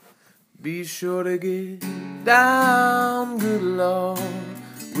Be sure to get down, good Lord,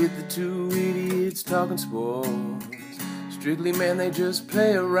 with the two idiots talking sports. Strictly, man, they just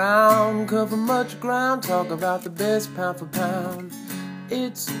play around, cover much ground, talk about the best pound for pound.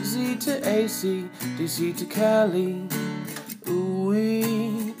 It's Z to AC, DC to Cali.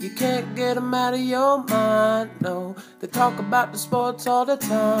 Ooh-wee, you can't get them out of your mind, no. They talk about the sports all the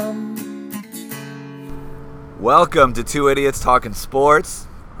time. Welcome to Two Idiots Talking Sports.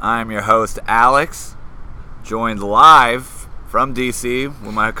 I'm your host, Alex, joined live from DC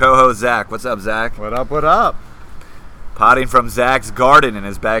with my co-host, Zach. What's up, Zach? What up, what up? Potting from Zach's garden in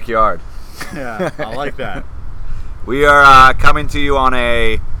his backyard. Yeah, I like that. We are coming to you on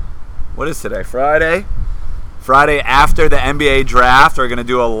what is today, Friday? Friday after the NBA draft. We're going to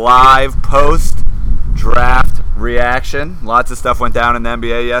do a live post-draft reaction. Lots of stuff went down in the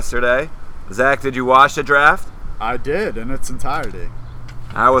NBA yesterday. Zach, did you watch the draft? I did, in its entirety.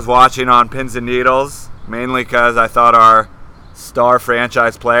 I was watching on pins and needles, mainly because I thought our star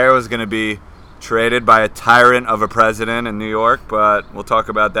franchise player was going to be traded by a tyrant of a president in New York, but we'll talk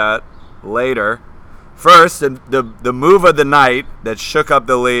about that later. First, the move of the night that shook up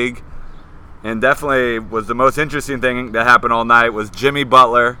the league and definitely was the most interesting thing that happened all night was Jimmy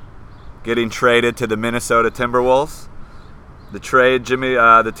Butler getting traded to the Minnesota Timberwolves. The trade,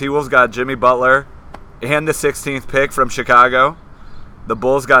 the T-Wolves got Jimmy Butler and the 16th pick from Chicago. The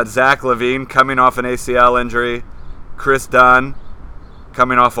Bulls got Zach LaVine coming off an ACL injury, Chris Dunn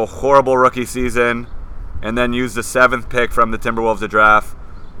coming off a horrible rookie season, and then used the 7th pick from the Timberwolves to draft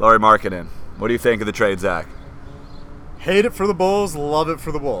Lauri Markkanen. What do you think of the trade, Zach? Hate it for the Bulls, love it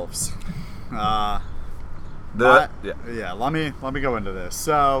for the Wolves. Let me go into this.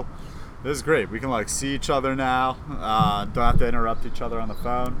 So, this is great. We can see each other now. Don't have to interrupt each other on the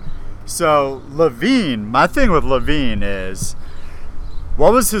phone. So, LaVine, my thing with LaVine is,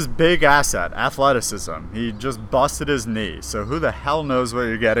 what was his big asset? Athleticism. He just busted his knee. So who the hell knows what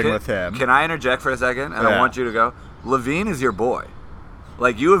you're getting with him? Can I interject for a second? And I want you to go. LaVine is your boy.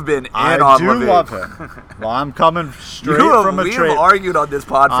 You have been in on LaVine. I do love him. Well, I'm coming straight from a trade. We have argued on this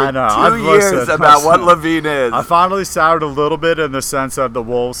pod for 2 years about what LaVine is. I finally soured a little bit in the sense that the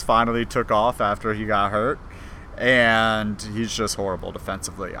Wolves finally took off after he got hurt. And he's just horrible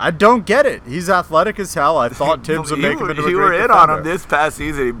defensively. I don't get it. He's athletic as hell. I thought Tibbs would make him into a great defender. You were in on him this past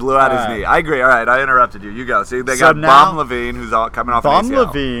season. He blew out his knee. I agree. All right, I interrupted you. You go. See, they got Bum LaVine, who's coming off an ACL.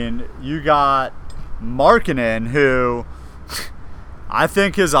 Bum LaVine, you got Markkanen, who I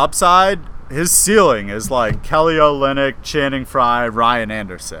think his upside, his ceiling is like Kelly Olynyk, Channing Frye, Ryan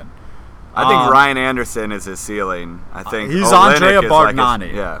Anderson. I think Ryan Anderson is his ceiling. I think he's Olynyk Andrea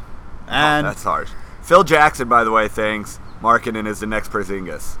Bargnani. Yeah. And that's harsh. Phil Jackson, by the way, thinks Markkanen is the next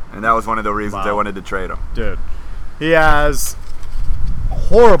Porzingis, and that was one of the reasons they wanted to trade him. Dude, he has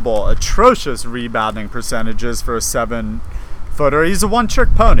horrible, atrocious rebounding percentages for a 7-footer. He's a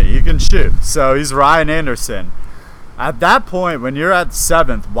one-trick pony. He can shoot. So he's Ryan Anderson. At that point, when you're at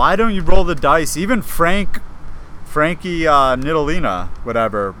 7th, why don't you roll the dice? Even Frankie Nidalina,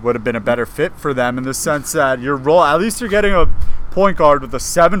 whatever, would have been a better fit for them in the sense that at least you're getting a point guard with a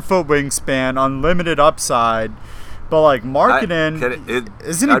 7-foot wingspan, unlimited upside. But Markkanen,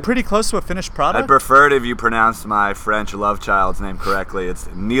 isn't he pretty close to a finished product? I'd prefer it if you pronounced my French love child's name correctly. It's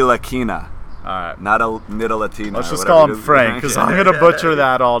Ntilikina. All right. Not a Nidalatina. Let's just call him Frank, because I'm going to butcher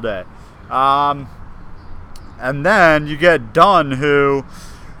that all day. And then you get Dunn, who,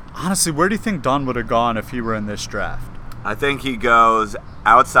 honestly, where do you think Dunn would have gone if he were in this draft? I think he goes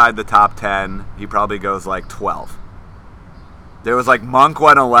outside the top 10. He probably goes 12. There was Monk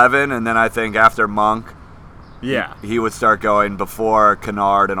went 11, and then I think after Monk, he would start going before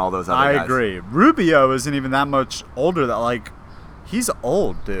Kennard and all those other guys. I agree. Rubio isn't even that much older. He's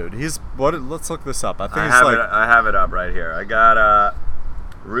old, dude. Let's look this up. I have it up right here. I got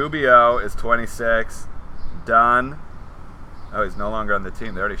Rubio is 26. Dunn. Oh, he's no longer on the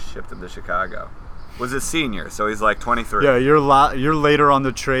team. They already shipped him to Chicago. Was a senior, so he's 23. Yeah, you're later on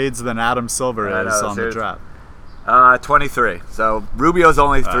the trades than Adam Silver is on the draft. 23. So Rubio's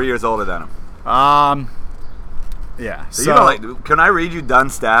only 3 years older than him. Yeah. So can I read you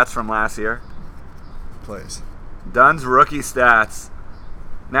Dunn's stats from last year? Please. Dunn's rookie stats.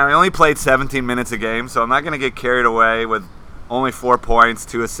 Now, he only played 17 minutes a game, so I'm not going to get carried away with only 4 points,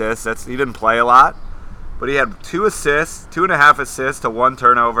 2 assists. He didn't play a lot, but he had 2 assists, 2.5 assists to 1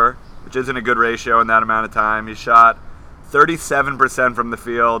 turnover, which isn't a good ratio in that amount of time. He shot 37% from the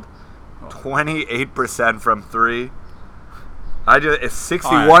field, 28% from 3. It's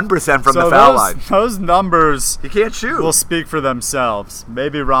 61% from the foul line. Those numbers, he can't shoot, will speak for themselves.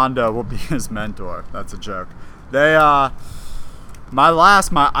 Maybe Rondo will be his mentor. That's a joke. My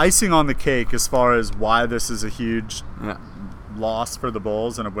icing on the cake as far as why this is a huge loss for the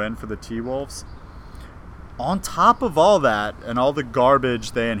Bulls and a win for the T-Wolves. On top of all that and all the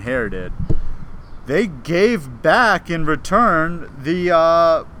garbage they inherited, they gave back in return the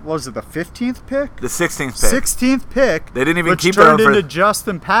what was it, the 15th pick? The 16th pick. 16th pick. They didn't even which keep their own turned into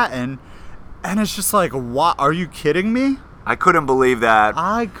Justin Patton, and it's just like, what? Are you kidding me? I couldn't believe that.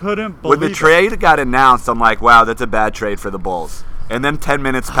 I couldn't believe when the trade got announced, I'm like, wow, that's a bad trade for the Bulls. And then 10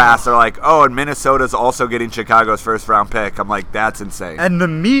 minutes pass, they're like, oh, and Minnesota's also getting Chicago's first-round pick. I'm like, that's insane. And the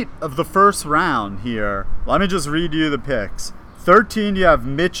meat of the first round here, let me just read you the picks. 13, you have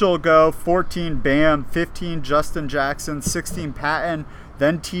Mitchell go. 14, Bam. 15, Justin Jackson. 16, Patton.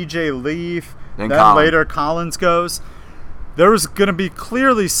 Then TJ Leaf. Then later Collins goes. There was going to be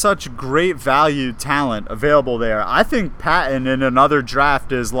clearly such great value talent available there. I think Patton in another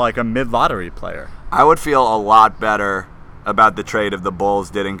draft is like a mid-lottery player. I would feel a lot better about the trade if the Bulls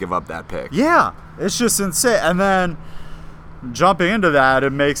didn't give up that pick. Yeah, it's just insane. And then jumping into that,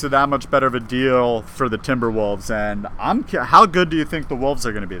 it makes it that much better of a deal for the Timberwolves. And how good do you think the Wolves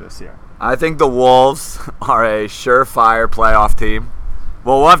are going to be this year? I think the Wolves are a surefire playoff team.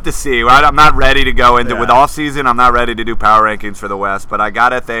 Well, we'll have to see. I'm not ready to go into with offseason. I'm not ready to do power rankings for the West. But I got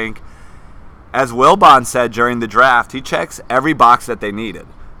to think, as Wilbon said during the draft, he checks every box that they needed.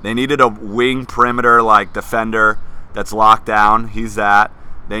 They needed a wing perimeter like defender that's locked down. He's that.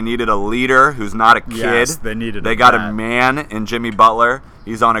 They needed a leader who's not a kid. Yes, they got a man in Jimmy Butler.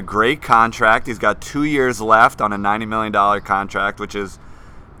 He's on a great contract. He's got 2 years left on a $90 million contract, which is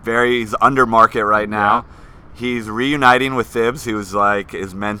he's under market right now. Yeah. He's reuniting with Thibs, who's like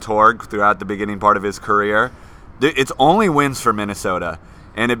his mentor throughout the beginning part of his career. It's only wins for Minnesota.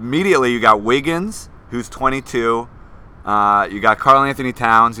 And immediately you got Wiggins, who's 22. You got Karl Anthony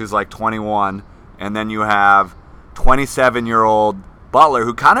Towns, who's like 21. And then you have 27-year-old Butler,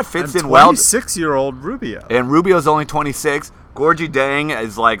 who kind of fits in well. 26-year-old Rubio. And Rubio's only 26. Gorgie Dang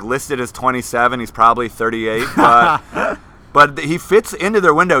is like listed as 27. He's probably 38. But he fits into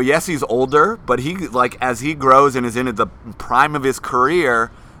their window. Yes, he's older, but he as he grows and is in the prime of his career,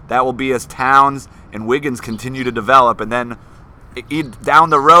 that will be as Towns and Wiggins continue to develop. And then down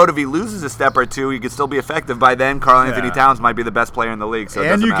the road, if he loses a step or two, he could still be effective. By then, Karl Anthony Towns might be the best player in the league. So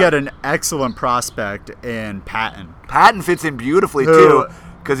and you get an excellent prospect in Patton. Patton fits in beautifully, too,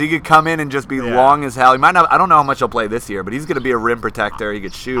 because he could come in and just be long as hell. He might not. I don't know how much he'll play this year, but he's going to be a rim protector. He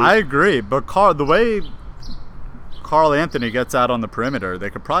could shoot. I agree, but the way Karl Anthony gets out on the perimeter, they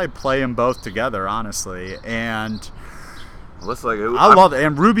could probably play them both together, honestly. And I love it.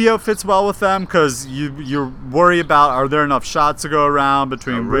 And Rubio fits well with them because you worry about, are there enough shots to go around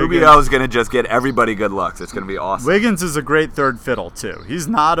between Rubio is going to just get everybody good looks. It's going to be awesome. Wiggins is a great third fiddle too. He's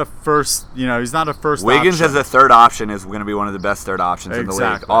not a first. Wiggins option. As a third option is going to be one of the best third options in the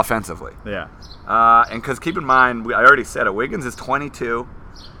league offensively. Yeah. And because keep in mind, I already said it. Wiggins is 22.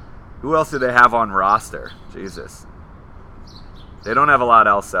 Who else do they have on roster? Jesus. They don't have a lot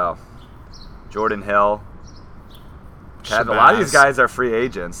else though. Jordan Hill. A lot of these guys are free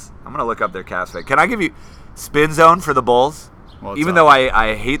agents. I'm going to look up their cap space. Can I give you spin zone for the Bulls? Even though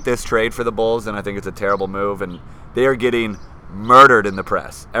I hate this trade for the Bulls and I think it's a terrible move, and they are getting murdered in the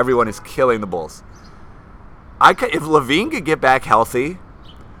press. Everyone is killing the Bulls. If LaVine could get back healthy,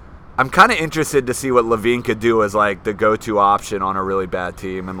 I'm kind of interested to see what LaVine could do as like the go-to option on a really bad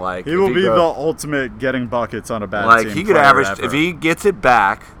team, and like he will be the ultimate getting buckets on a bad team. Like he could average if he gets it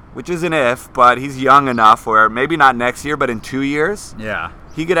back. Which is an if, but he's young enough where maybe not next year, but in 2 years,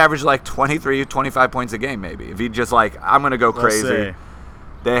 he could average like 23, 25 points a game maybe. If he just I'm going to go crazy.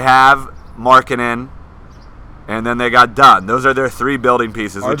 They have Markkanen, and then they got Dunn. Those are their three building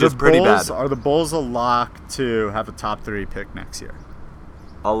pieces, which is pretty bad. Are the Bulls a lock to have a top 3 pick next year?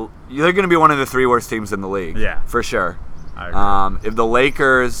 They're going to be one of the 3 worst teams in the league. Yeah. For sure. I agree. If the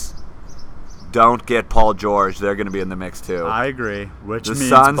Lakers don't get Paul George, they're going to be in the mix too. I agree, which means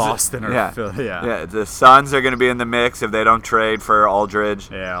Suns, Boston or Philly. Yeah, the Suns are going to be in the mix if they don't trade for Aldridge.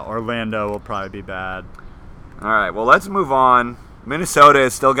 Yeah, Orlando will probably be bad. All right, well, let's move on. Minnesota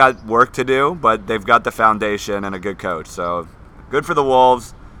has still got work to do, but they've got the foundation and a good coach. So good for the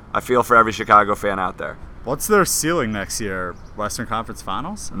Wolves. I feel for every Chicago fan out there. What's their ceiling next year? Western Conference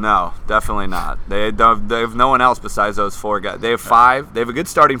Finals? No, definitely not. They have no one else besides those 4 guys. They have 5. They have a good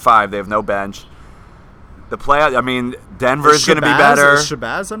starting 5. They have no bench. Denver is going to be better. Is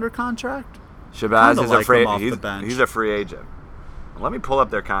Shabazz under contract? Shabazz is a free agent. He's a free agent. Let me pull up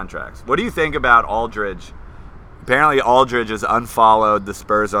their contracts. What do you think about Aldridge? Apparently Aldridge has unfollowed the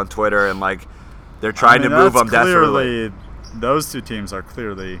Spurs on Twitter, and they're trying to move him desperately. Those 2 teams are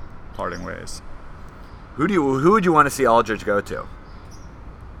clearly parting ways. Who would you want to see Aldridge go to?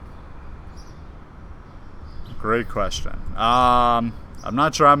 Great question. I'm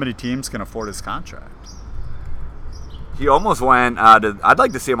not sure how many teams can afford his contract. He almost went. I'd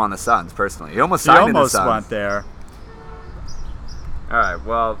like to see him on the Suns personally. He almost signed in the Suns. Went there. All right.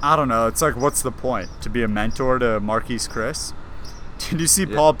 Well, I don't know. It's like, what's the point? To be a mentor to Marquise Chris? Did you see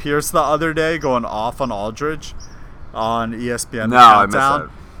Paul Pierce the other day going off on Aldridge on ESPN? No, I missed that.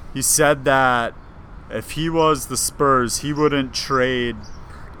 He said that if he was the Spurs, he wouldn't trade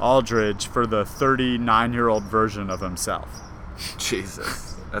Aldridge for the 39-year-old version of himself.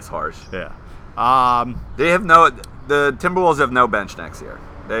 Jesus, that's harsh. Yeah. They have the Timberwolves have no bench next year.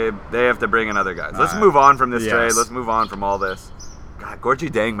 They have to bring in other guys. Let's move on from this trade. Let's move on from all this. God,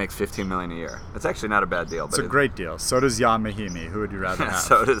 Gorgie Dang makes $15 million a year. That's actually not a bad deal. It's a great deal. So does Jan Mahimi. Who would you rather have?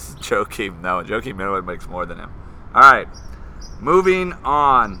 So does Joakim. No, Joakim Noah makes more than him. All right, moving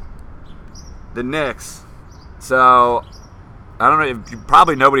on. The Knicks. So I don't know.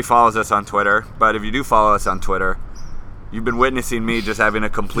 Probably nobody follows us on Twitter, but if you do follow us on Twitter, you've been witnessing me just having a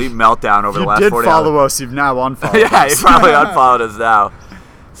complete meltdown over the last 40 hours. You did follow us. You've now unfollowed us. Yeah, you probably unfollowed us now.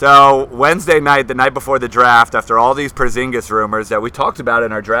 So Wednesday night, the night before the draft, after all these Porzingis rumors that we talked about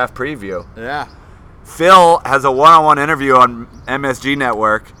in our draft preview, Phil has a one-on-one interview on MSG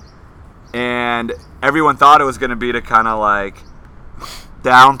Network, and everyone thought it was going to be to kind of like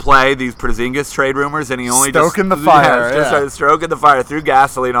downplay these Porzingis trade rumors, and he only stoking the fire. Started stroking the fire, threw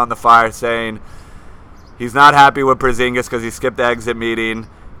gasoline on the fire, saying he's not happy with Porzingis because he skipped the exit meeting,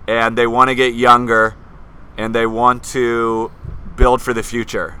 and they want to get younger, and they want to build for the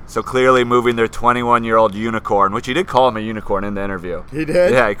future. So clearly moving their 21-year-old unicorn, which he did call him a unicorn in the interview. He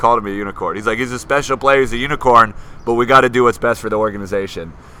did? Yeah, he called him a unicorn. He's like, he's a special player, he's a unicorn, but we got to do what's best for the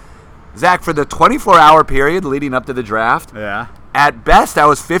organization. Zach, for the 24-hour period leading up to the draft, at best I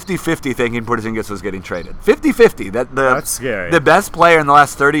was 50-50 thinking Porzingis was getting traded. 50-50. That's scary. The best player in the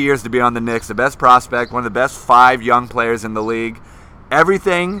last 30 years to be on the Knicks, the best prospect, one of the best 5 young players in the league.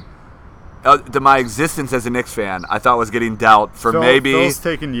 Everything to my existence as a Knicks fan, I thought was getting dealt for Phil's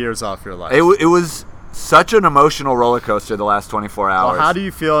taking years off your life. It was such an emotional roller coaster the last 24 hours. Well, how do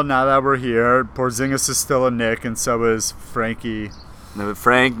you feel now that we're here? Porzingis is still a Knick, and so is Frank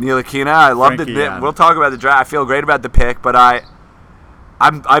Ntilikina. I love the. We'll talk about the draft. I feel great about the pick, but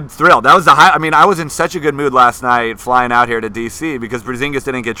I'm thrilled. That was the high. I mean, I was in such a good mood last night flying out here to DC because Porzingis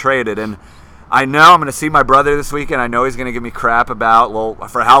didn't get traded, and I know I'm going to see my brother this weekend. I know he's going to give me crap about, well,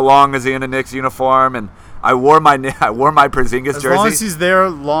 for how long is he in a Knicks uniform? And I wore my Porzingis jersey. As long as he's there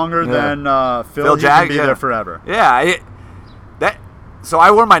longer than Phil he can be there forever. Yeah. So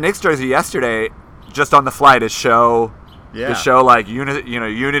I wore my Knicks jersey yesterday just on the flight to show like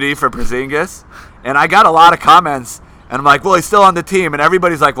unity for Porzingis. And I got a lot of comments. And I'm like, well, he's still on the team. And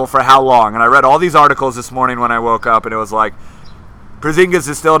everybody's like, well, for how long? And I read all these articles this morning when I woke up, and it was like, Porzingis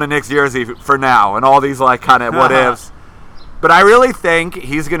is still in a Knicks jersey for now, and all these like kind of what ifs. But I really think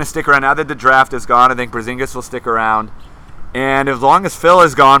he's going to stick around. Now that the draft is gone, I think Porzingis will stick around. And as long as Phil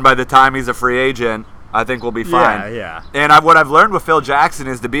is gone by the time he's a free agent, I think we'll be fine. Yeah. And what I've learned with Phil Jackson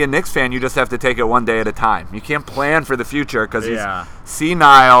is to be a Knicks fan, you just have to take it one day at a time. You can't plan for the future because he's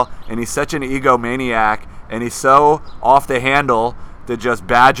senile, and he's such an egomaniac, and he's so off the handle to just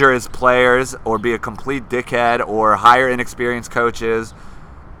badger his players or be a complete dickhead or hire inexperienced coaches.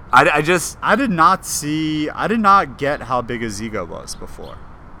 I did not get how big his ego was before.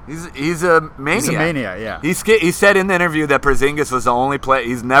 He's a maniac. He's a maniac, yeah. He said in the interview that Porzingis was the only player.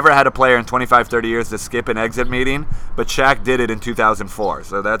 He's never had a player in 25, 30 years to skip an exit meeting, but Shaq did it in 2004,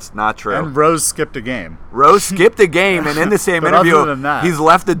 so that's not true. And Rose skipped a game. And in the same interview, other than that, he's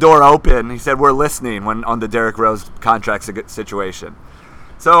left the door open. He said, we're listening on the Derrick Rose contract situation.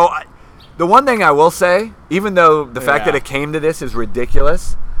 So the one thing I will say, even though the fact that it came to this is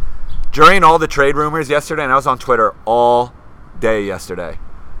ridiculous, during all the trade rumors yesterday, and I was on Twitter all day yesterday,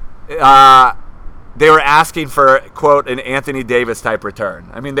 they were asking for, quote, an Anthony Davis type return.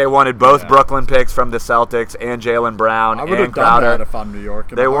 I mean, they wanted both Brooklyn picks from the Celtics and Jaylen Brown and Crowder. I would have done that if I'm New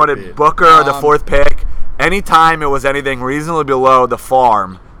York. They wanted Booker, the 4th pick. Anytime it was anything reasonably below the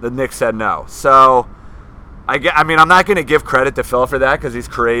farm, the Knicks said no. So, I mean, I'm not going to give credit to Phil for that because he's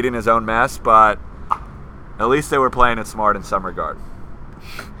creating his own mess, but at least they were playing it smart in some regard.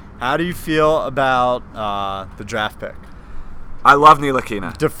 How do you feel about the draft pick? I love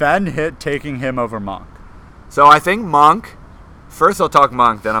Ntilikina. Defend taking him over Monk. So I think Monk, first I'll talk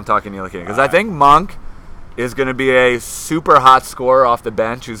Monk, then I'm talking Ntilikina. Because I think Monk is going to be a super hot scorer off the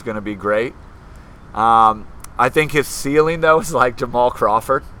bench who's going to be great. I think his ceiling, though, is like Jamal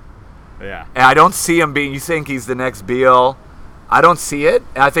Crawford. Yeah. And I don't see him being, you think he's the next Beal. I don't see it.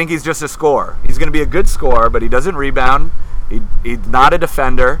 And I think he's just a scorer. He's going to be a good scorer, but he doesn't rebound. He's not a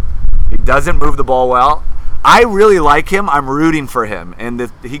defender. He doesn't move the ball well. I really like him. I'm rooting for him,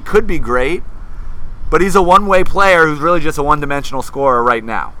 and he could be great, but he's a one-way player who's really just a one-dimensional scorer right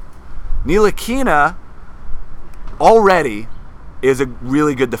now. Ntilikina already is a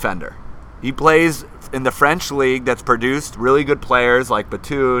really good defender. He plays in the French league that's produced really good players like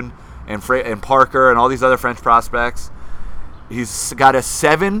Batoon and Parker and all these other French prospects. He's got a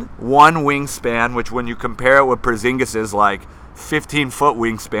 7'1" wingspan, which when you compare it with Porzingis's like 15-foot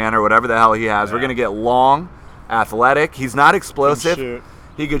wingspan or whatever the hell he has, we're going to get long, athletic. He's not explosive.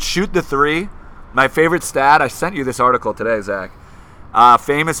 He could shoot the three. My favorite stat, I sent you this article today, Zach.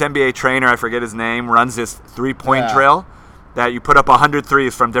 Famous NBA trainer, I forget his name, runs this three-point drill that you put up 100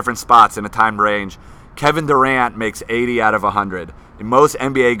 threes from different spots in a timed range. Kevin Durant makes 80 out of 100. And most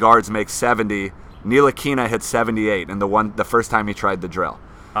NBA guards make 70. Ntilikina hit 78 in the first time he tried the drill.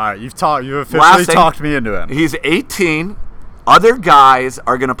 All right, you've officially talked me into him. He's 18. Other guys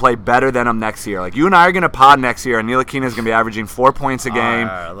are going to play better than him next year. Like, you and I are going to pod next year, and Ntilikina is going to be averaging 4 points a game.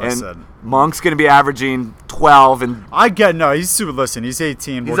 And Monk's going to be averaging 12. And he's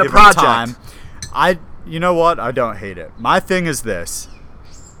 18. He's we'll a give project. Him time. You know what? I don't hate it. My thing is this.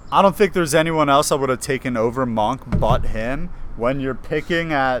 I don't think there's anyone else I would have taken over Monk but him. When you're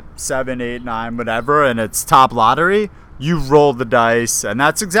picking at 7, 8, 9, whatever, and it's top lottery, you roll the dice, and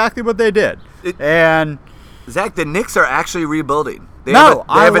that's exactly what they did. Zach, the Knicks are actually rebuilding. They have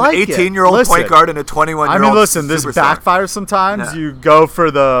an 18-year-old point guard and a 21-year-old I mean, listen, this superstar. backfires sometimes. Yeah. You go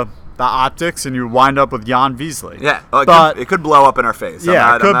for the optics, and you wind up with Jan Veasley. Yeah, it could blow up in our face.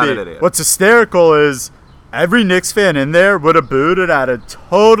 Yeah, I'm not an idiot. What's hysterical is every Knicks fan in there would have booed it at a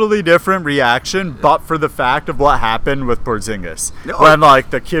totally different reaction, but for the fact of what happened with Porzingis. When,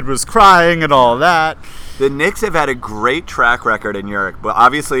 the kid was crying and all that. The Knicks have had a great track record in Europe, but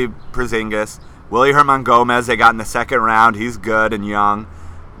obviously Porzingis. Willie Herman-Gomez, they got in the second round. He's good and young.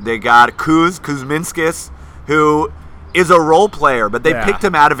 They got Kuzminskis, who is a role player, but they picked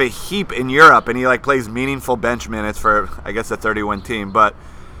him out of a heap in Europe, and he plays meaningful bench minutes for, I guess, a 31 team. But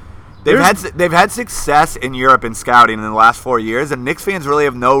they've had success in Europe in scouting in the last 4 years, and Knicks fans really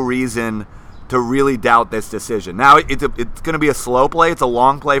have no reason to really doubt this decision. Now, it's going to be a slow play. It's a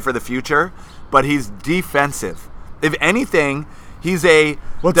long play for the future, but he's defensive. If anything, he's a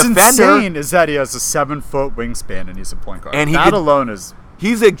What's defender. insane is that he has a 7-foot wingspan and he's a point guard. And alone is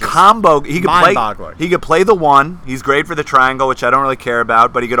he's a combo. He could play the one. He's great for the triangle, which I don't really care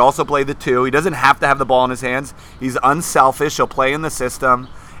about. But he could also play the two. He doesn't have to have the ball in his hands. He's unselfish. He'll play in the system,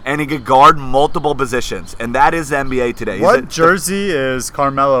 and he could guard multiple positions. And that is the NBA today. What jersey is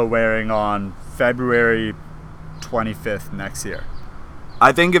Carmelo wearing on February 25th next year?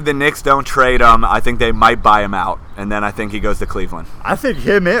 I think if the Knicks don't trade him, I think they might buy him out, and then I think he goes to Cleveland. I think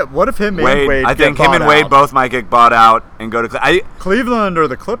what if him and Wade I think him and Wade both might get bought out and go to Cleveland or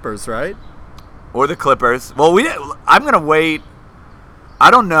the Clippers, right? Or the Clippers. Well, I'm going to wait.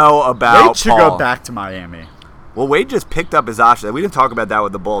 I don't know about Wade should Paul. Go back to Miami. Well, Wade just picked up his option. We didn't talk about that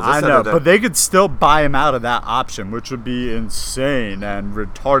with the Bulls. I know, but they could still buy him out of that option, which would be insane and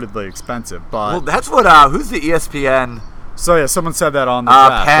retardedly expensive. But well, that's what who's the ESPN... So, yeah, someone said that on the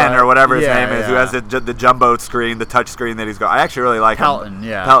draft, Penn, right? or whatever his name is, who has the jumbo screen, the touch screen that he's got. I actually really like Pelton,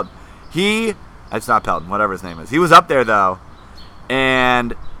 him. Pelton. It's not Pelton, whatever his name is. He was up there, though,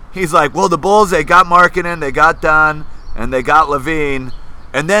 and he's like, well, the Bulls, they got Markkanen, they got Dunn, and they got Levine,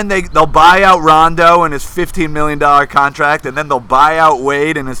 and then they'll buy out Rondo and his $15 million contract, and then they'll buy out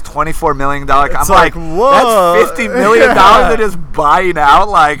Wade and his $24 million contract. I'm like, whoa. That's $50 million they're just buying out?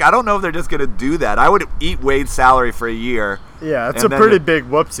 I don't know if they're just going to do that. I would eat Wade's salary for a year. Yeah, it's a pretty big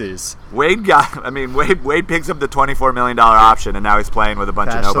whoopsies. Wade picks up the $24 million option, and now he's playing with a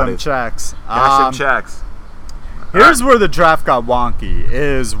bunch of nobodies. Cash them checks. Here's where the draft got wonky,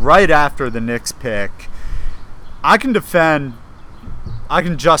 is right after the Knicks pick. I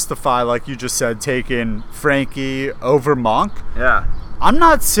can justify, like you just said, taking Frankie over Monk. Yeah. I'm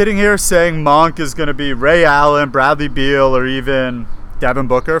not sitting here saying Monk is going to be Ray Allen, Bradley Beal, or even Devin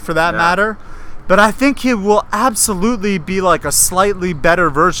Booker for that matter. But I think he will absolutely be like a slightly better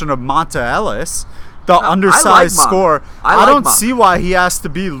version of Monta Ellis, the undersized scorer. I don't see why he has to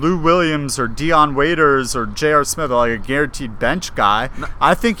be Lou Williams or Dion Waiters or J.R. Smith, like a guaranteed bench guy. No.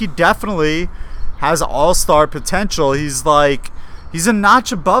 I think he definitely has all-star potential. He's a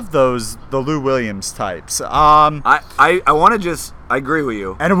notch above the Lou Williams types. I agree with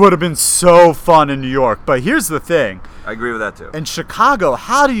you. And it would have been so fun in New York. But here's the thing. I agree with that too. In Chicago,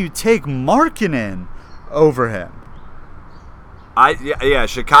 how do you take Markkanen over him?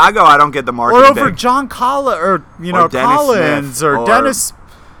 Chicago, I don't get the Markkanen. Or over John Collins, or Collins, Smith, or Dennis.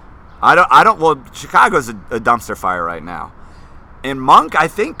 I don't. Well, Chicago's a dumpster fire right now. And Monk, I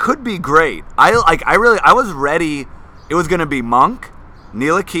think, could be great. I was ready. It was going to be Monk,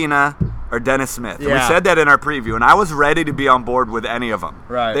 Ntilikina, or Dennis Smith. And we said that in our preview, and I was ready to be on board with any of them.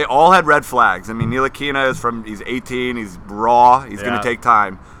 Right. They all had red flags. I mean, Ntilikina he's 18, he's raw, he's going to take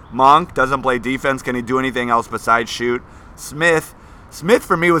time. Monk doesn't play defense. Can he do anything else besides shoot? Smith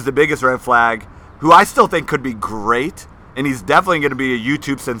for me was the biggest red flag, who I still think could be great, and he's definitely going to be a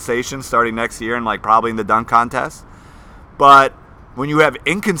YouTube sensation starting next year and probably in the dunk contest. But when you have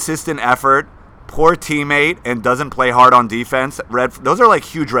inconsistent effort, poor teammate, and doesn't play hard on defense, those are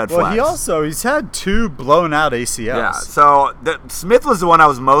huge red flags. Well, he's had 2 blown out ACLs. Yeah, so Smith was the one I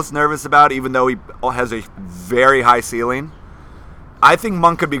was most nervous about, even though he has a very high ceiling. I think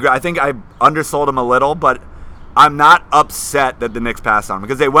Monk could be great. I think I undersold him a little, but I'm not upset that the Knicks passed on him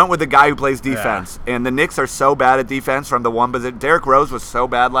because they went with the guy who plays defense. Yeah. And the Knicks are so bad at defense from the one position. Derrick Rose was so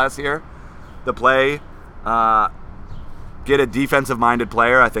bad last year. The play, get a defensive-minded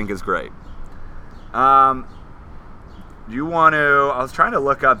player, I think is great. I was trying to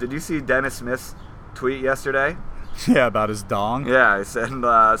look up, did you see Dennis Smith's tweet yesterday? Yeah, about his dong. Yeah, he said,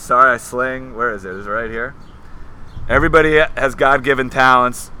 sorry I sling. Where is it? It's right here. Everybody has God-given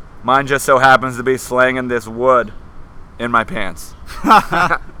talents. Mine just so happens to be slanging this wood in my pants.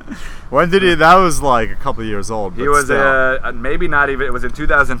 When did he? That was a couple of years old. He was maybe not even. It was in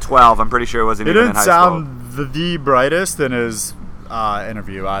 2012. I'm pretty sure it wasn't even in high school. He didn't sound the brightest in his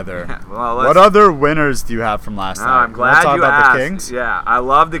interview either. Well, what other winners do you have from last night? I'm glad you about asked. The Kings? Yeah, I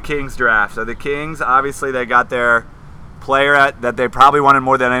love the Kings draft. So the Kings, obviously, they got their player that they probably wanted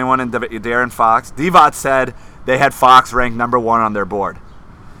more than anyone in De'Aaron Fox. Divac said they had Fox ranked number 1 on their board.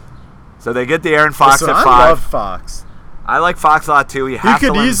 So they get De'Aaron Fox at 5. I love Fox. I like Fox a lot too. He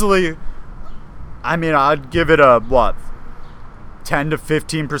could easily. I mean, I'd give it a 10 to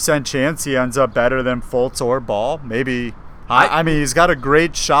 15% chance he ends up better than Fultz or Ball. Maybe. I mean, he's got a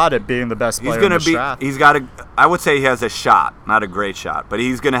great shot at being the best player in the draft. I would say he has a shot, not a great shot, but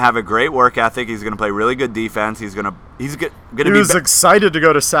he's going to have a great work ethic. He's going to play really good defense. He was excited to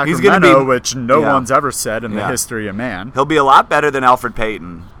go to Sacramento, which no one's ever said in the history of man. He'll be a lot better than Elfrid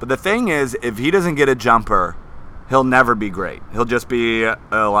Payton. But the thing is, if he doesn't get a jumper, he'll never be great. He'll just be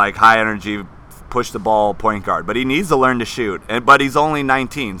high energy, push the ball point guard. But he needs to learn to shoot. But he's only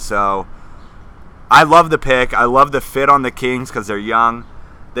 19, so I love the pick. I love the fit on the Kings because they're young.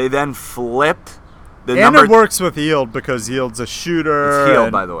 They then flipped the number. And it works with Hield because Hield's a shooter. It's Hield,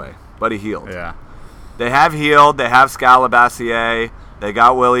 by the way. Buddy Hield. Yeah. They have Hield. They have Skal Labissière. They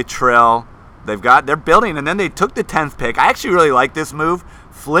got Willie Trill. They're building, and then they took the 10th pick. I actually really like this move.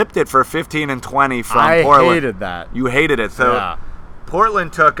 Flipped it for 15 and 20 from Portland. I hated that. You hated it. So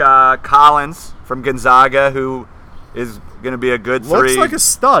Portland took Collins from Gonzaga, who is going to be a good 3. Looks like a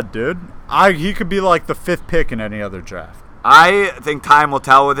stud, dude. He could be the 5th pick in any other draft. I think time will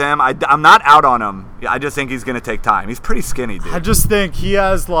tell with him. I'm not out on him. I just think he's going to take time. He's pretty skinny, dude. I just think he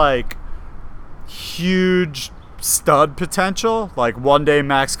has huge stud potential, one-day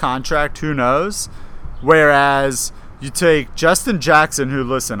max contract, who knows? Whereas you take Justin Jackson, who,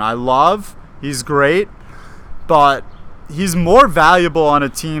 listen, I love, he's great, but he's more valuable on a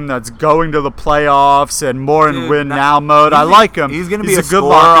team that's going to the playoffs and more in win-now mode. I like him. He's going to be a good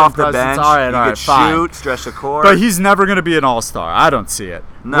scorer off the bench. All right, fine. Shoot, stretch the court. But he's never going to be an all-star. I don't see it.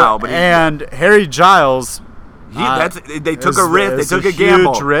 No, but Harry Giles, they took a risk. They took a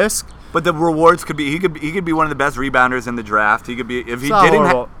gamble. Huge risk. But the rewards could be he could be one of the best rebounders in the draft. He could be if he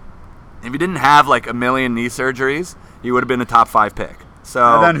didn't have a million knee surgeries, he would have been a top 5 pick.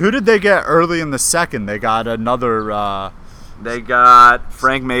 So and then who did they get early in the second? They got another. They got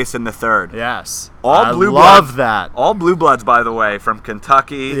Frank Mason III. Yes, I love that. All blue bloods, by the way, from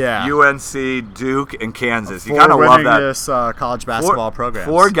Kentucky, UNC, Duke, and Kansas. You kind of love that. This college basketball program.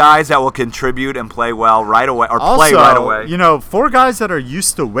 4 guys that will contribute and play well right away, or play right away. 4 guys that are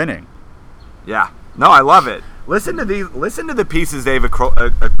used to winning. Yeah. No, I love it. Listen to the pieces they've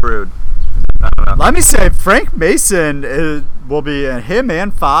accrued. Let me say, Frank Mason will be him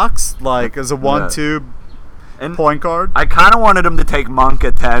and Fox as a 1-2 point guard. I kind of wanted him to take Monk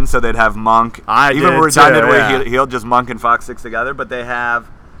at 10, so they'd have Monk. Even redundant where he'll just Monk and Fox 6 together. But they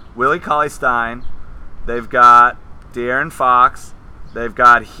have Willie Cauley-Stein. They've got De'Aaron Fox. They've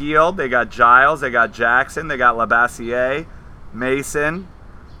got Hield. They got Giles. They got Jackson. They got Labissière, Mason.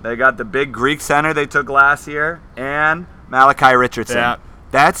 They got the big Greek center they took last year, and Malachi Richardson. Yeah.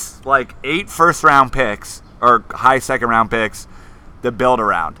 That's 8 first-round picks or high second-round picks to build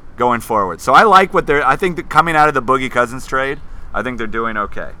around going forward. So I like I think that coming out of the Boogie Cousins trade, I think they're doing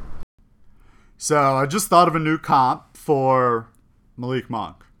okay. So I just thought of a new comp for Malik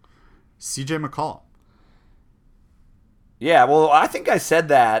Monk. CJ McCollum. Yeah, well, I think I said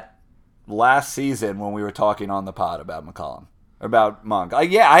that last season when we were talking on the pod about McCollum, about Monk.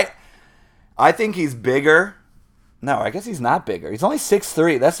 I think he's bigger. No, I guess he's not bigger. He's only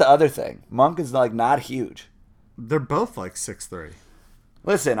 6'3". That's the other thing. Monk is like not huge. They're both like 6'3".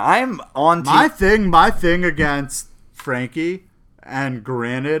 Listen, I'm on My thing against Frankie, and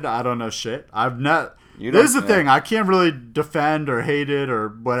granted, I don't know shit. This is the thing. I can't really defend or hate it or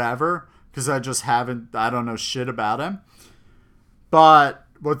whatever because I just haven't. I don't know shit about him. But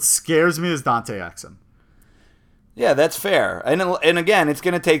what scares me is Dante Exum. Yeah, that's fair. And again, it's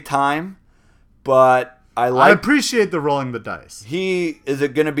going to take time, but I appreciate the rolling the dice. He is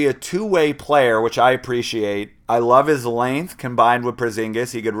going to be a two-way player, which I appreciate. I love his length combined with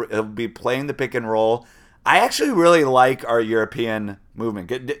Porzingis. He'll be playing the pick and roll. I actually really like our European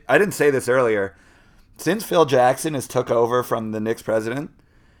movement. I didn't say this earlier. Since Phil Jackson has took over from the Knicks president,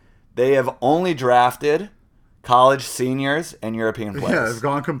 they have only drafted college seniors and European players. Yeah, they've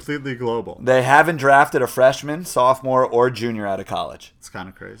gone completely global. They haven't drafted a freshman, sophomore, or junior out of college. It's kind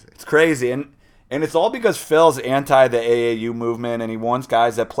of crazy. It's crazy. And it's all because Phil's anti the AAU movement, and he wants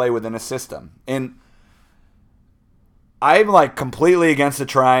guys that play within a system. And I'm like completely against the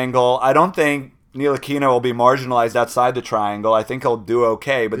triangle. I don't think Ntilikina will be marginalized outside the triangle. I think he'll do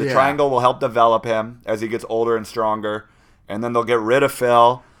okay, but the triangle will help develop him as he gets older and stronger. And then they'll get rid of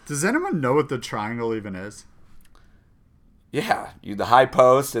Phil. Does anyone know what the triangle even is? Yeah, the high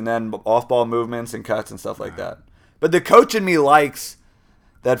post and then off-ball movements and cuts and stuff like that. But the coach in me likes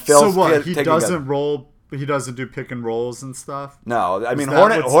that Phil's So what? He doesn't roll. He doesn't do pick and rolls and stuff. No, I mean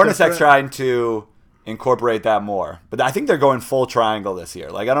Hornacek's trying to incorporate that more, but I think they're going full triangle this year.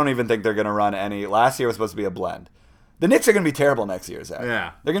 Like I don't even think they're going to run any. Last year was supposed to be a blend. The Knicks are going to be terrible next year, Zach.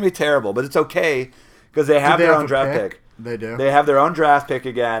 Yeah, they're going to be terrible, but it's okay because they have their own draft pick. They do. They have their own draft pick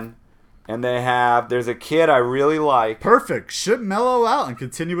again. And there's a kid I really like. Perfect. Ship Melo out and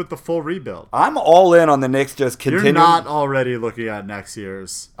continue with the full rebuild. I'm all in on the Knicks just continuing. You're not already looking at next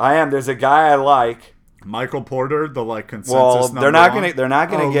year's. I am. There's a guy I like. Michael Porter, the consensus they're not gonna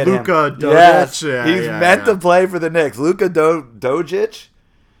get him. Luka Doncic. Yes, he's meant to play for the Knicks. Luka Doncic.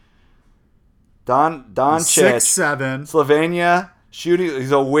 Doncic. 6'7". Slovenia shooting.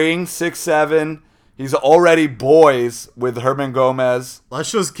 He's a wing, 6'7". He's already boys with Herman Gomez.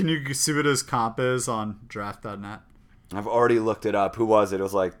 Can you see what his comp is on draft.net? I've already looked it up. Who was it? It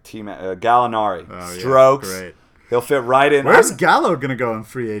was like Gallinari. Oh, Strokes. Yeah, great. He'll fit right in. Where's Gallo going to go in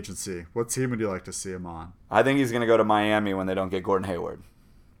free agency? What team would you like to see him on? I think he's going to go to Miami when they don't get Gordon Hayward.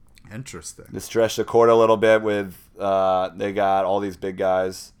 Interesting. To stretch the court a little bit with they got all these big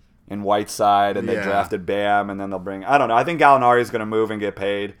guys in Whiteside, and they drafted Bam, and then they'll bring... I don't know. I think Gallinari is going to move and get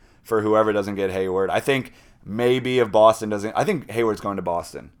paid for whoever doesn't get Hayward. I think maybe if Boston doesn't... I think Hayward's going to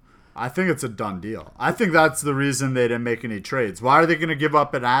Boston. I think it's a done deal. I think that's the reason they didn't make any trades. Why are they going to give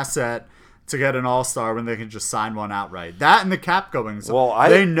up an asset to get an all-star when they can just sign one outright? That and the cap going. So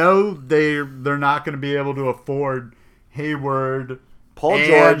they know they're not going to be able to afford Hayward, Paul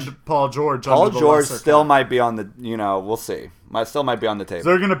George still might be on the... we'll see. Still might be on the table. So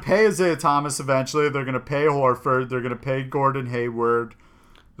they're going to pay Isaiah Thomas eventually. They're going to pay Horford. They're going to pay Gordon Hayward.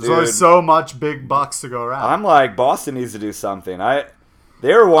 There's only so much big bucks to go around. I'm like, Boston needs to do something. I'm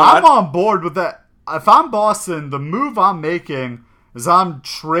on board with that. If I'm Boston, the move I'm making is I'm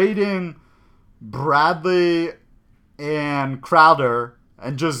trading Bradley and Crowder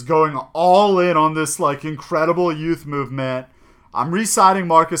and just going all in on this incredible youth movement. I'm re-signing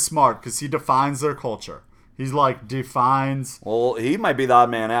Marcus Smart because he defines their culture. He's defines. Well, he might be the odd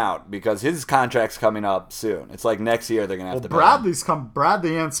man out because his contract's coming up soon. It's like next year they're gonna have to.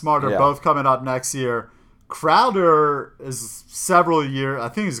 Bradley and Smart are both coming up next year. Crowder is several years. I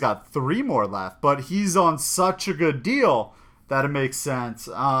think he's got 3 more left, but he's on such a good deal that it makes sense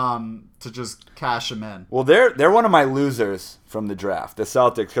to just cash him in. Well, they're one of my losers from the draft, the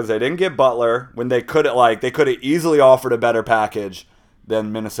Celtics, because they didn't get Butler when they could have easily offered a better package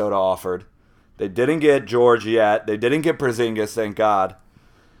than Minnesota offered. They didn't get George yet. They didn't get Porzingis, thank God.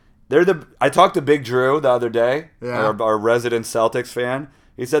 I talked to Big Drew the other day, our resident Celtics fan.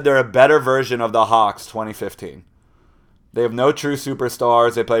 He said they're a better version of the Hawks 2015. They have no true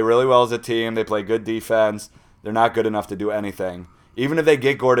superstars. They play really well as a team. They play good defense. They're not good enough to do anything. Even if they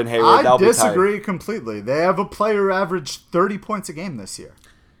get Gordon Hayward, they'll be tight. I disagree completely. They have a player who averaged 30 points a game this year.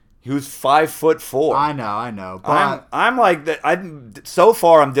 He was 5'4". I know. But I'm like so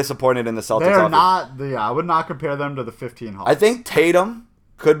far I'm disappointed in the Celtics. They're not. I would not compare them to the 15 Hawks. I think Tatum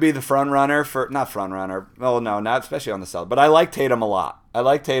could be the front runner for not front runner. Well, no, not especially on the Celtics. But I like Tatum a lot. I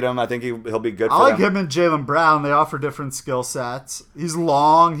like Tatum. I think he'll be good. I for like them. him and Jaylen Brown. They offer different skill sets. He's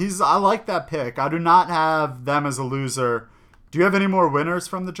long. I like that pick. I do not have them as a loser. Do you have any more winners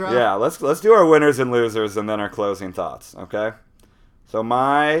from the draft? Yeah, let's do our winners and losers and then our closing thoughts. Okay. So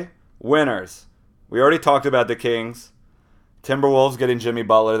my winners. We already talked about the Kings. Timberwolves getting Jimmy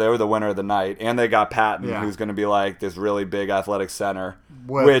Butler. They were the winner of the night. And they got Patton, who's going to be like this really big athletic center.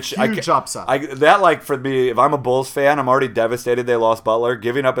 With huge upside. For me, if I'm a Bulls fan, I'm already devastated they lost Butler.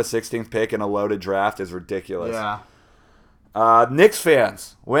 Giving up a 16th pick in a loaded draft is ridiculous. Yeah. Knicks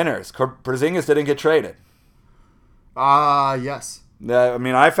fans, winners. Porzingis didn't get traded. Yes. I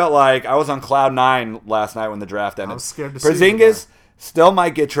mean, I felt like I was on cloud 9 last night when the draft ended. I was scared to see Porzingis still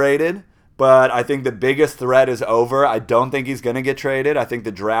might get traded. But I think the biggest threat is over. I don't think he's going to get traded. I think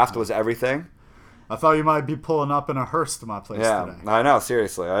the draft was everything. I thought you might be pulling up in a hearse to my place today. I know.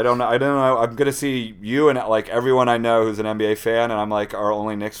 Seriously, I don't know. I'm going to see you and like everyone I know who's an NBA fan, and I'm like our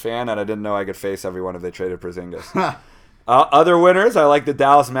only Knicks fan, and I didn't know I could face everyone if they traded Porzingis. Other winners, I like the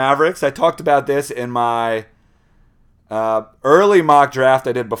Dallas Mavericks. I talked about this in my early mock draft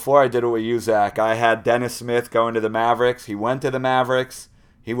I did before I did it with you, Zach. I had Dennis Smith going to the Mavericks. He went to the Mavericks.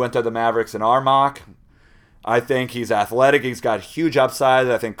 He went to the Mavericks in our mock. I think he's athletic. He's got huge upside.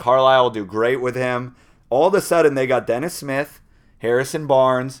 I think Carlisle will do great with him. All of a sudden, they got Dennis Smith, Harrison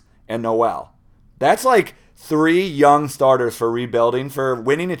Barnes, and Noel. That's like 3 young starters for rebuilding, for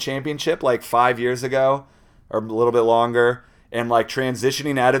winning a championship like 5 years ago or a little bit longer, and like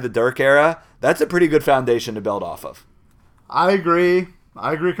transitioning out of the Dirk era. That's a pretty good foundation to build off of. I agree.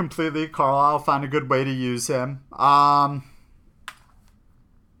 I agree completely. Carlisle found a good way to use him.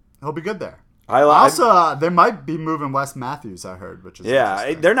 He'll be good there. Also, they might be moving Wes Matthews, I heard, which is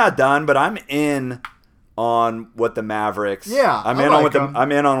interesting. They're not done, but I'm in on what the Mavericks. Yeah, I'm in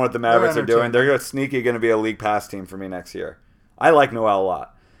on what the Mavericks are doing. They're sneaky going to be a league pass team for me next year. I like Noel a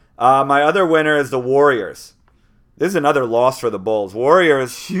lot. My other winner is the Warriors. This is another loss for the Bulls.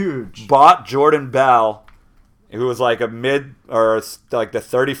 Warriors huge bought Jordan Bell, who was like a mid or like the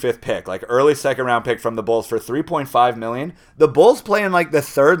 35th pick, like early second round pick from the Bulls for $3.5 million. The Bulls play in like the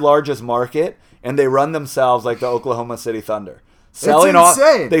 3rd largest market, and they run themselves like the Oklahoma City Thunder.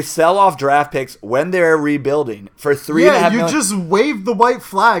 They sell off draft picks when they're rebuilding for $3.5 million. You just waved the white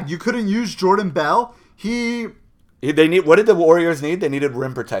flag. You couldn't use Jordan Bell. What did the Warriors need? They needed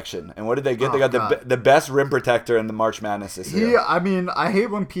rim protection. And what did they get? They got the best rim protector in the March Madness this year. I mean, I hate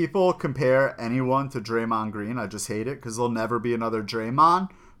when people compare anyone to Draymond Green. I just hate it because there'll never be another Draymond.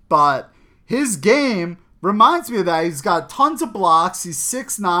 But his game reminds me of that. He's got tons of blocks. He's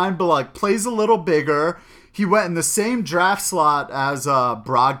 6'9", but like plays a little bigger. He went in the same draft slot as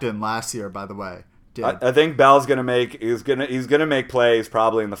Brogdon last year, by the way. I think Bell's gonna make plays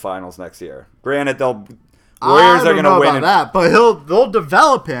probably in the finals next year. Granted, Warriors are going to win. That, but they'll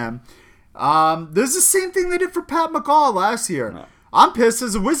develop him. There's the same thing they did for Pat McCaw last year. No. I'm pissed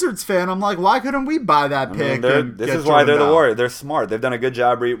as a Wizards fan. I'm like, why couldn't we buy that pick? This is why they're the Warriors. They're smart. They've done a good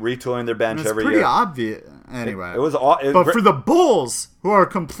job retooling their bench every year. It's pretty obvious. Anyway. But for the Bulls, who are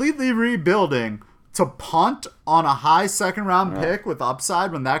completely rebuilding, to punt on a high second-round pick with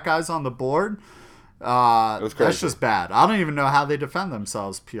upside when that guy's on the board, that's just bad. I don't even know how they defend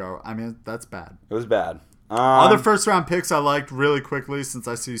themselves, PR. I mean, that's bad. It was bad. Other first-round picks I liked really quickly since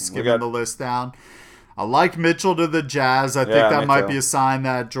I see you skipping the list down. I liked Mitchell to the Jazz. I think that might be a sign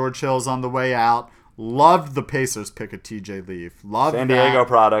that George Hill's on the way out. Loved the Pacers pick of TJ Leaf. San Diego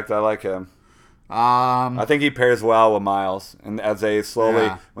product. I like him. I think he pairs well with Miles. And as they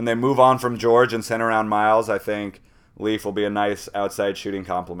when they move on from George and send around Miles, I think Leaf will be a nice outside shooting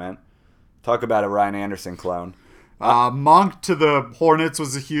complement. Talk about a Ryan Anderson clone. Monk to the Hornets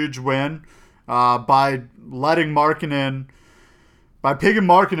was a huge win. By picking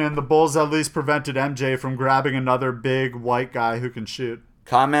Markkanen, the Bulls at least prevented MJ from grabbing another big white guy who can shoot.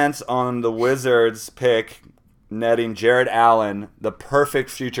 Comments on the Wizards pick netting Jared Allen, the perfect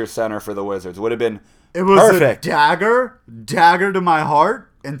future center for the Wizards. Would have been perfect. A dagger to my heart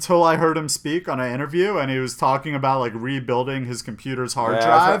until I heard him speak on an interview, and he was talking about like rebuilding his computer's hard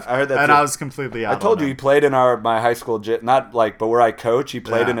drive. I heard that and too. I was completely out. I told you he played in my high school gym, not like, but where I coach. He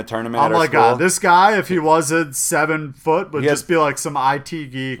played in a tournament. I'm like, God, this guy, if he wasn't 7 foot, would just be like some IT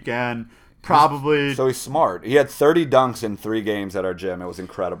geek and probably. So he's smart. He had 30 dunks in 3 games at our gym. It was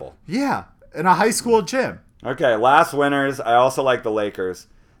incredible. Yeah, in a high school gym. Okay, last winners. I also like the Lakers,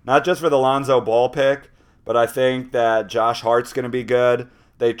 not just for the Lonzo Ball pick, but I think that Josh Hart's going to be good.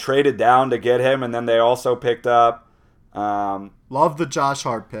 They traded down to get him, and then they also picked up. Love the Josh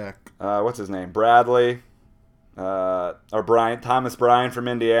Hart pick. What's his name? Bradley. Thomas Bryant from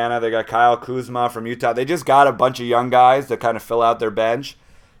Indiana. They got Kyle Kuzma from Utah. They just got a bunch of young guys to kind of fill out their bench.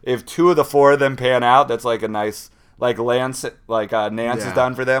 If 2 of the 4 of them pan out, that's like a nice, like Nance has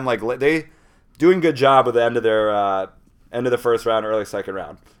done for them. Like they doing good job with the end of their end of the first round, early second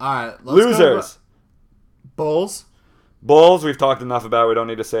round. All right, Losers. Bulls. Bulls. We've talked enough about. We don't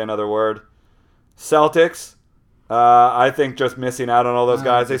need to say another word. Celtics. I think just missing out on all those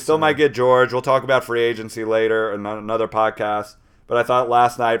guys. They still might get George. We'll talk about free agency later in another podcast. But I thought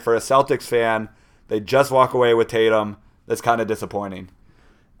last night, for a Celtics fan, they just walk away with Tatum. That's kind of disappointing.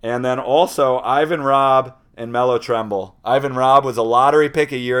 And then also Ivan Rabb and Melo Tremble. Ivan Rabb was a lottery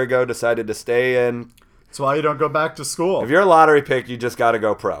pick a year ago, decided to stay in. That's why you don't go back to school. If you're a lottery pick, you just got to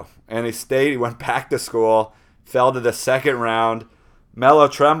go pro. And he stayed. He went back to school, fell to the second round. Melo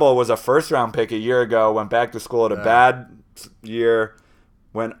Tremble was a first-round pick a year ago, went back to school at a bad year,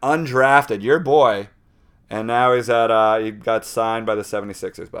 went undrafted, your boy, and now he's he got signed by the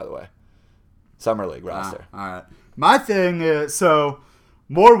 76ers, by the way. Summer League roster. All right. My thing is, so,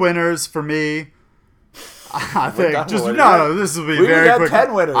 more winners for me. I think, this will be very quick.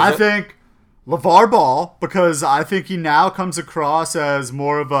 10 winners. I think LeVar Ball, because I think he now comes across as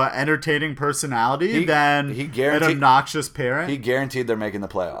more of an entertaining personality than an obnoxious parent. He guaranteed they're making the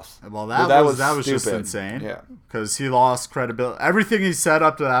playoffs. Well, that was just insane. Yeah, because he lost credibility. Everything he said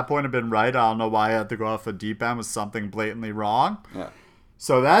up to that point had been right. I don't know why he had to go off a deep end with something blatantly wrong. Yeah.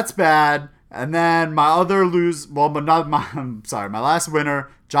 So that's bad. And then my last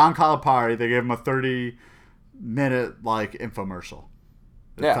winner, John Calipari. They gave him a 30-minute infomercial.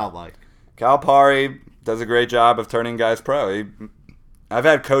 It felt like. Calipari does a great job of turning guys pro. I've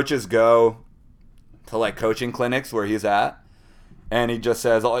had coaches go to coaching clinics where he's at, and he just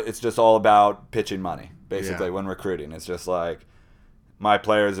says it's just all about pitching money, basically, when recruiting. It's just like, my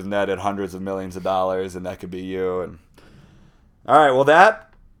players have netted hundreds of millions of dollars, and that could be you. And all right, well,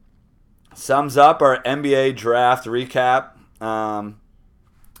 that sums up our NBA draft recap.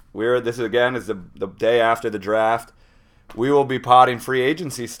 This is the day after the draft. We will be potting free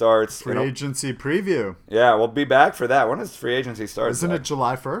agency starts. Free agency preview. Yeah, we'll be back for that. When does free agency start? Isn't it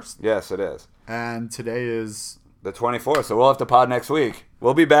July 1st? Yes, it is. And today is the 24th, so we'll have to pod next week.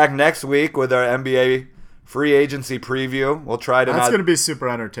 We'll be back next week with our NBA free agency preview. We'll try to That's going to be super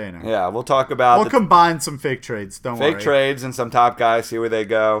entertaining. Yeah, we'll talk about We'll combine some fake trades, don't worry. Fake trades and some top guys, see where they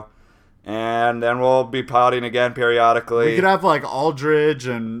go. And then we'll be potting again periodically. We could have Aldridge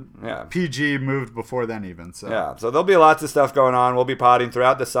and PG moved before then even. So. Yeah, so there'll be lots of stuff going on. We'll be potting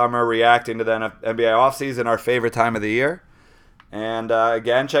throughout the summer, reacting to the NBA offseason, our favorite time of the year. And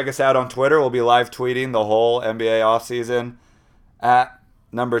again, check us out on Twitter. We'll be live tweeting the whole NBA offseason at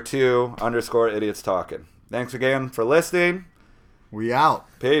 #2_idiots talking. Thanks again for listening. We out.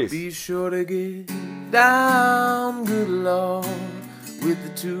 Peace. Be sure to get down, good Lord, with the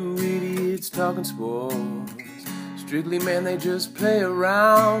 2 idiots talking sports. Strictly, man, they just play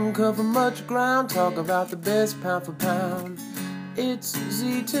around, cover much ground, talk about the best pound for pound. It's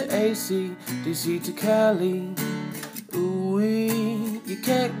Z to AC, DC to Cali. Ooh-wee, you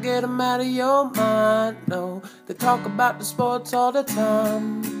can't get them out of your mind, no. They talk about the sports all the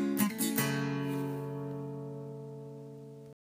time.